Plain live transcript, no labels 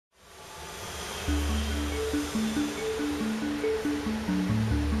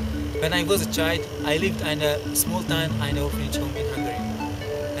When I was a child, I lived in a small town and orphanage home in Hungary,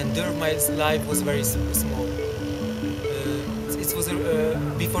 and there my life was very small. It was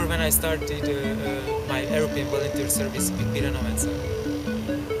before when I started my European volunteer service with Piranomensa,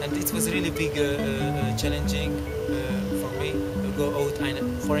 and it was really big, challenging for me to go out in a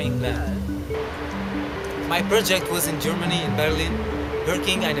foreign land. My project was in Germany, in Berlin,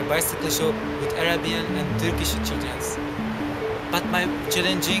 working in a bicycle shop with Arabian and Turkish children. But my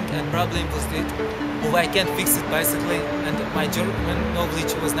challenging and problem was that I can't fix it bicycling, and my German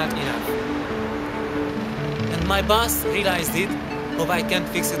knowledge was not enough. And my boss realized it, I can't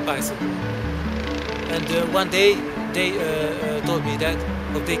fix it bicycle. And one day they told me that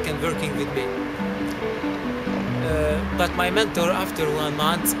they can working with me. But my mentor, after 1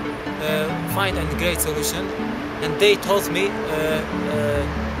 month, find a great solution, and they told me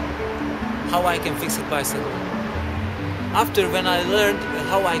how I can fix it bicycle. After when I learned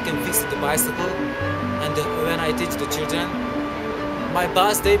how I can fix the bicycle, and when I teach the children, my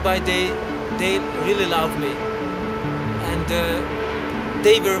boss day by day, they really loved me, and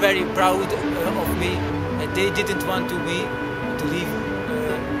they were very proud of me, and they didn't want to leave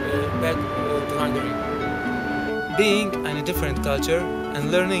back to Hungary. Being in a different culture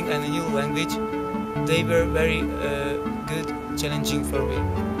and learning a new language, they were very good, challenging for me.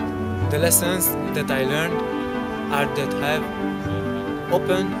 The lessons that I learned are that have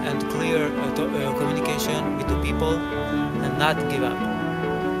open and clear communication with the people and not give up.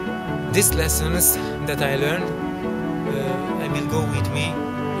 These lessons that I learned, I will go with me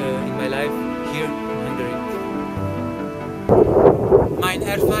in my life here in Hungary. Meine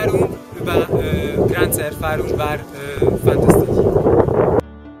Erfahrung über Grenzerfahrung war fantastisch.